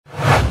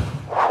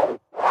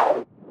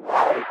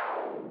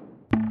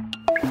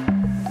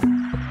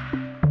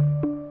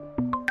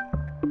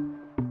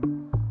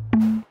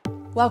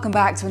Welcome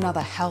back to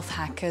another Health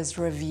Hackers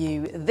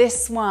review.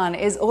 This one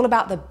is all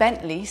about the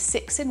Bentley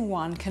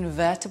 6-in-1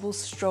 Convertible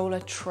Stroller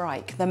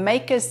Trike. The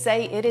makers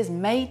say it is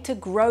made to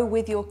grow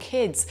with your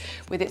kids,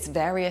 with its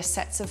various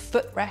sets of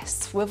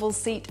footrests, swivel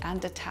seat and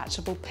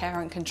detachable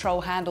parent control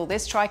handle.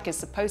 This trike is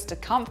supposed to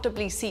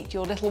comfortably seat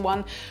your little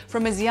one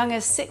from as young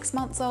as 6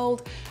 months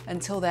old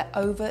until they're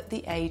over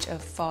the age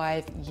of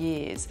 5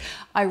 years.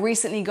 I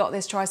recently got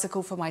this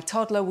tricycle for my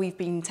toddler. We've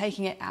been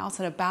taking it out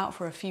and about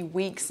for a few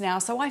weeks now,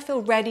 so I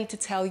feel ready to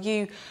tell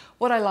you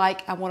what I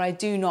like and what I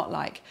do not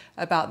like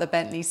about the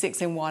Bentley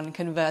 6-in-1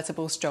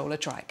 Convertible Stroller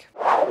Trike.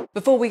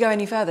 Before we go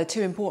any further,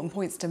 two important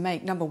points to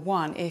make. Number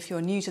one, if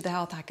you're new to the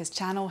Health Hackers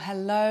channel,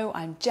 hello,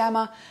 I'm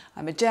Gemma.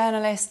 I'm a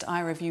journalist,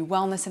 I review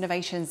wellness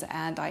innovations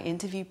and I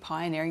interview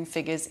pioneering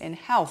figures in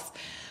health.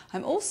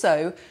 I'm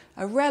also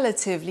a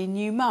relatively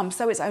new mum,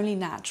 so it's only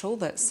natural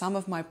that some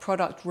of my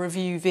product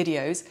review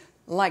videos,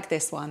 like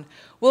this one,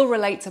 will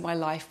relate to my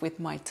life with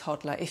my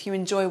toddler. If you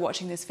enjoy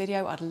watching this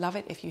video, I'd love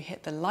it if you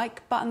hit the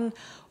like button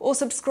or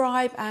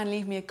subscribe and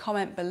leave me a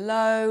comment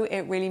below.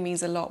 It really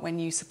means a lot when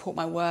you support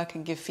my work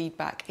and give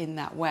feedback in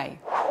that way.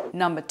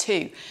 Number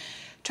two,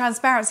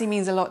 transparency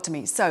means a lot to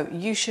me, so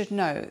you should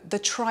know the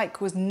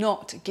trike was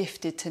not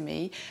gifted to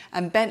me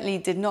and Bentley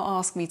did not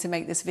ask me to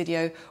make this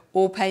video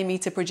or pay me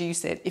to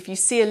produce it. If you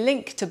see a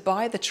link to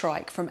buy the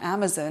trike from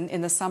Amazon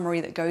in the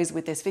summary that goes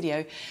with this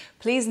video,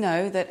 please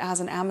know that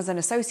as an Amazon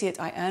associate,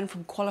 I earn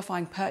from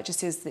qualifying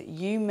purchases that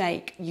you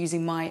make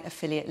using my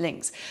affiliate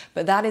links,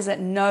 but that is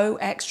at no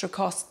extra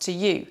cost to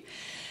you.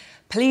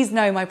 Please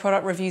know my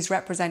product reviews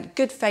represent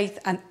good faith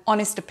and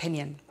honest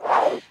opinion.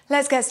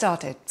 Let's get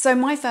started. So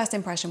my first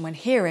impression when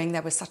hearing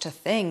there was such a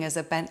thing as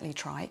a Bentley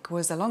trike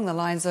was along the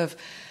lines of,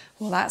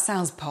 well, that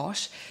sounds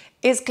posh.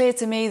 It's clear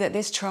to me that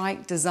this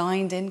trike,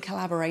 designed in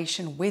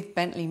collaboration with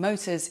Bentley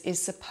Motors,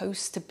 is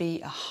supposed to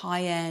be a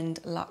high-end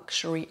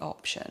luxury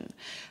option.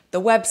 The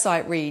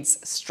website reads,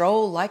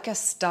 "Stroll like a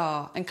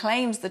star," and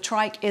claims the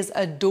trike is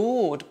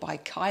adored by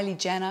Kylie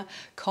Jenner,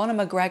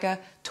 Conor McGregor,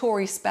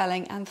 Tori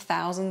Spelling, and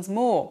thousands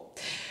more.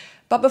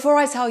 But before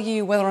I tell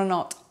you whether or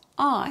not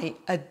I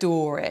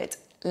adore it,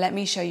 let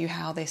me show you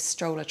how this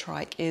stroller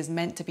trike is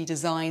meant to be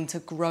designed to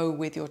grow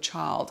with your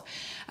child.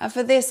 And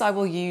for this, I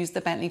will use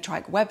the Bentley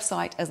Trike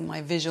website as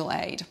my visual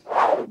aid.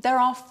 There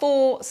are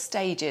 4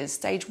 stages.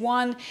 Stage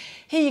 1,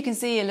 here you can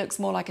see it looks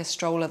more like a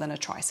stroller than a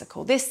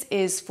tricycle. This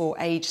is for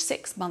age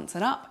 6 months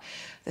and up.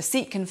 The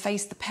seat can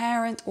face the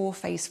parent or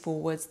face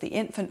forwards. The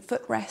infant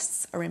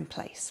footrests are in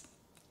place.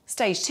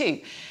 Stage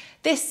 2.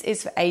 This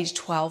is for age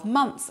 12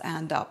 months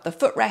and up. The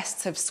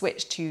footrests have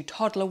switched to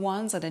toddler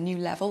ones at a new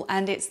level,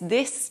 and it's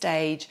this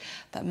stage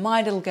that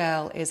my little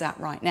girl is at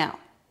right now.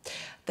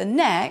 The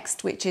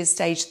next, which is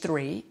stage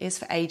 3, is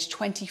for age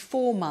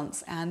 24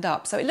 months and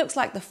up. So it looks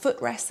like the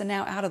footrests are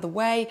now out of the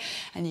way,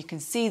 and you can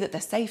see that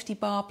the safety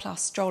bar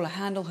plus stroller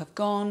handle have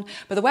gone.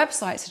 But the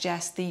website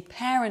suggests the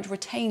parent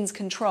retains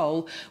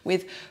control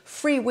with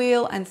free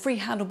wheel and free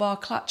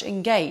handlebar clutch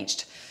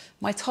engaged.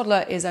 My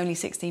toddler is only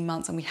 16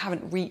 months and we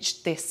haven't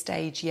reached this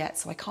stage yet,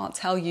 so I can't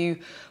tell you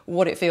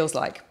what it feels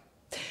like.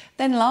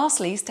 Then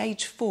lastly,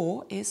 stage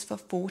 4 is for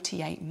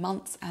 48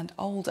 months and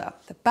older.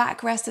 The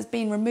backrest has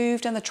been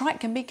removed and the trike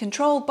can be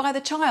controlled by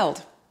the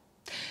child.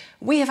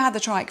 We have had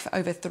the trike for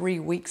over 3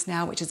 weeks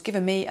now, which has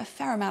given me a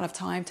fair amount of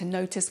time to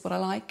notice what I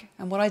like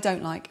and what I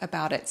don't like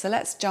about it. So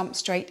let's jump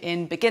straight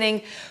in,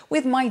 beginning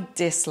with my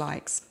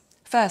dislikes.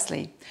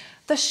 Firstly,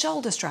 the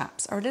shoulder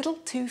straps are a little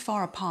too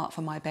far apart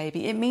for my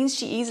baby. It means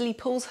she easily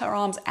pulls her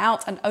arms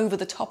out and over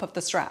the top of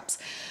the straps.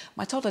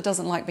 My toddler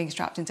doesn't like being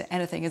strapped into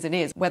anything as it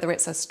is, whether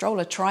it's a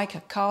stroller trike,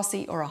 a car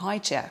seat, or a high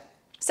chair.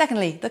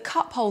 Secondly, the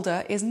cup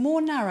holder is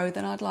more narrow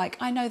than I'd like.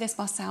 I know this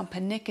must sound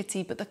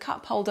pernickety, but the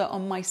cup holder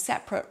on my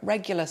separate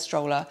regular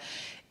stroller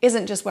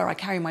isn't just where I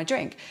carry my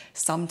drink.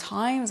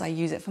 Sometimes I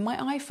use it for my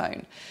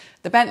iPhone.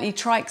 The Bentley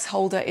Trike's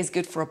holder is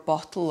good for a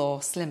bottle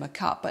or slimmer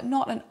cup, but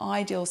not an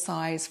ideal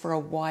size for a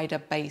wider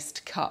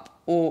based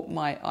cup or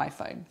my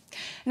iPhone.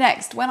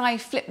 Next, when I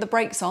flip the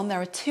brakes on,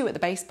 there are 2 at the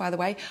base, by the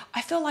way,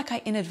 I feel like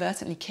I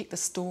inadvertently kick the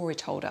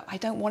storage holder. I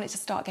don't want it to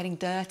start getting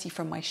dirty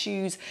from my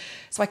shoes,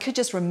 so I could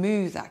just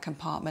remove that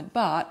compartment,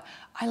 but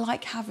I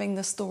like having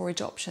the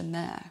storage option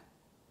there.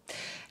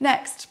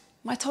 Next,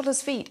 my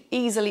toddler's feet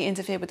easily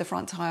interfere with the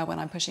front tire when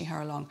I'm pushing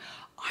her along.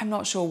 I'm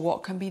not sure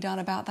what can be done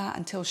about that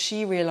until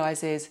she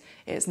realizes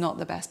it's not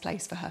the best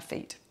place for her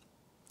feet.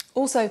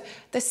 Also,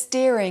 the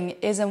steering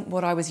isn't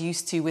what I was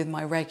used to with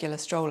my regular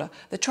stroller.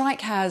 The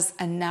trike has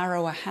a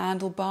narrower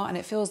handlebar and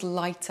it feels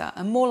lighter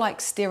and more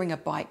like steering a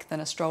bike than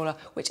a stroller,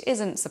 which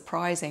isn't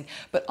surprising,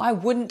 but I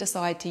wouldn't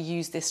decide to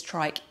use this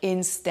trike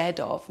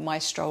instead of my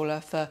stroller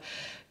for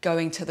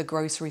going to the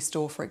grocery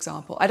store, for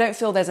example. I don't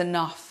feel there's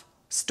enough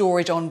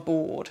storage on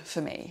board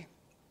for me.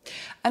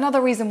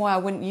 Another reason why I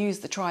wouldn't use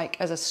the trike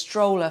as a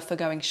stroller for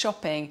going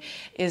shopping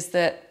is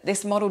that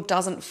this model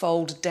doesn't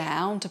fold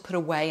down to put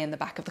away in the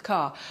back of the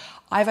car.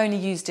 I've only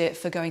used it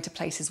for going to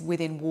places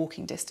within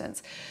walking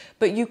distance.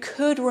 But you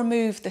could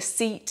remove the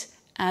seat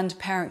and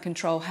parent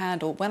control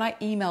handle. When I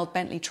emailed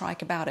Bentley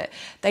Trike about it,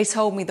 they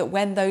told me that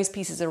when those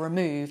pieces are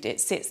removed, it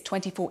sits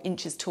 24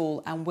 inches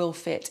tall and will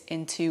fit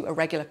into a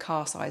regular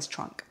car-sized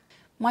trunk.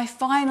 My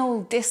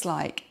final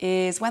dislike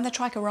is when the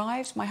trike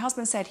arrived, my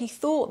husband said he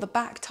thought the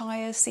back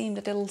tyres seemed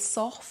a little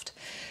soft,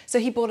 so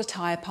he bought a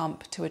tyre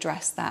pump to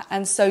address that.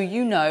 And so,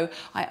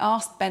 I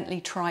asked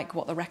Bentley Trike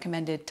what the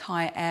recommended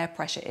tyre air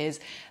pressure is.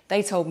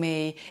 They told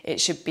me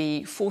it should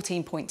be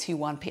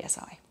 14.21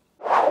 psi.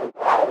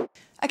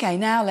 Okay,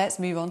 now let's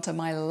move on to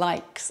my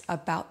likes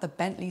about the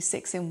Bentley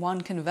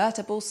 6-in-1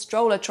 Convertible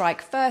Stroller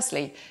Trike.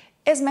 Firstly,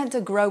 it's meant to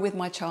grow with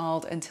my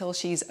child until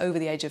she's over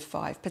the age of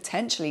 5,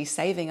 potentially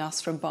saving us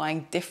from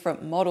buying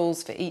different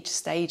models for each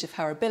stage of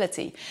her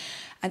ability.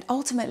 And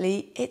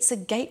ultimately, it's a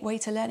gateway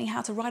to learning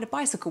how to ride a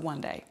bicycle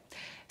one day.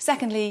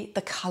 Secondly,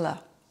 the colour.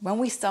 When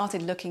we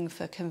started looking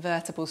for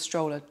convertible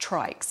stroller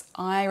trikes,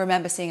 I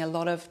remember seeing a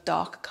lot of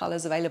dark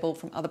colours available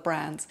from other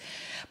brands,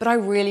 but I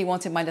really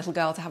wanted my little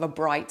girl to have a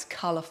bright,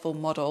 colourful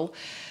model.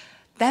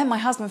 Then my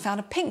husband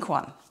found a pink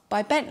one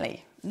by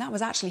Bentley, and that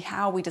was actually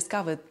how we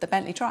discovered the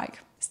Bentley Trike.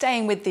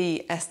 Staying with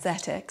the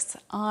aesthetics,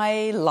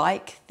 I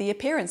like the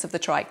appearance of the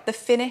trike. The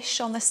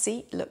finish on the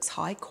seat looks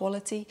high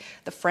quality.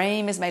 The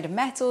frame is made of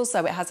metal,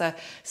 so it has a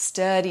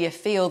sturdier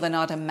feel than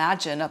I'd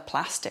imagine a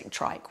plastic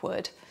trike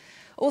would.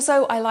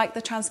 Also, I like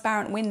the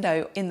transparent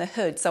window in the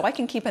hood, so I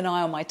can keep an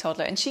eye on my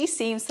toddler, and she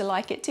seems to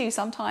like it too,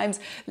 sometimes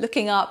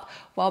looking up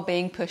while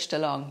being pushed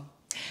along.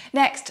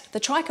 Next, the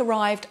trike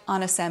arrived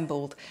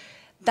unassembled.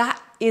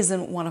 That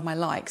isn't one of my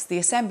likes. The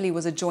assembly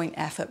was a joint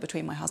effort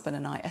between my husband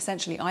and I.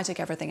 Essentially, I took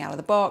everything out of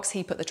the box,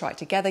 he put the trike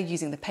together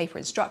using the paper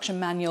instruction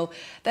manual,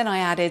 then I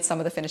added some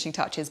of the finishing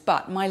touches.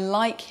 But my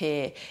like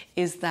here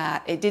is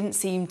that it didn't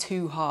seem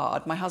too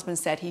hard. My husband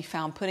said he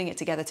found putting it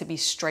together to be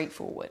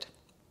straightforward.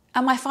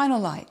 And my final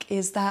like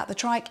is that the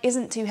trike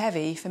isn't too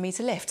heavy for me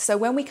to lift. So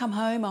when we come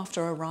home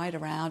after a ride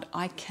around,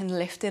 I can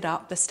lift it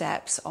up the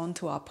steps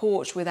onto our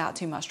porch without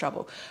too much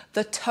trouble.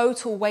 The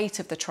total weight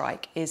of the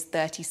trike is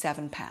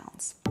 37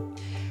 pounds.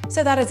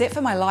 So that is it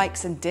for my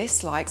likes and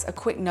dislikes. A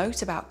quick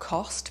note about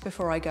cost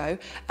before I go.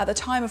 At the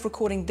time of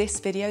recording this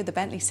video, the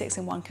Bentley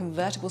 6-in-1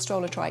 Convertible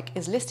Stroller Trike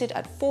is listed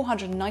at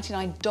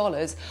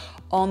 $499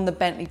 on the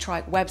Bentley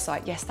Trike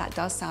website. Yes, that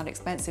does sound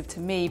expensive to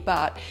me,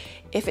 but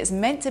if it's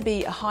meant to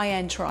be a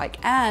high-end trike,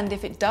 and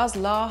if it does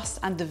last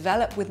and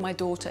develop with my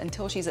daughter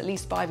until she's at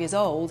least 5 years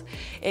old,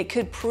 it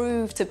could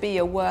prove to be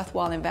a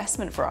worthwhile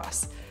investment for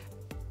us.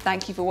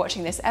 Thank you for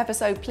watching this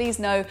episode. Please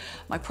know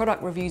my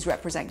product reviews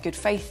represent good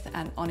faith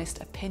and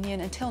honest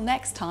opinion. Until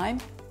next time,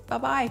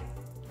 bye-bye.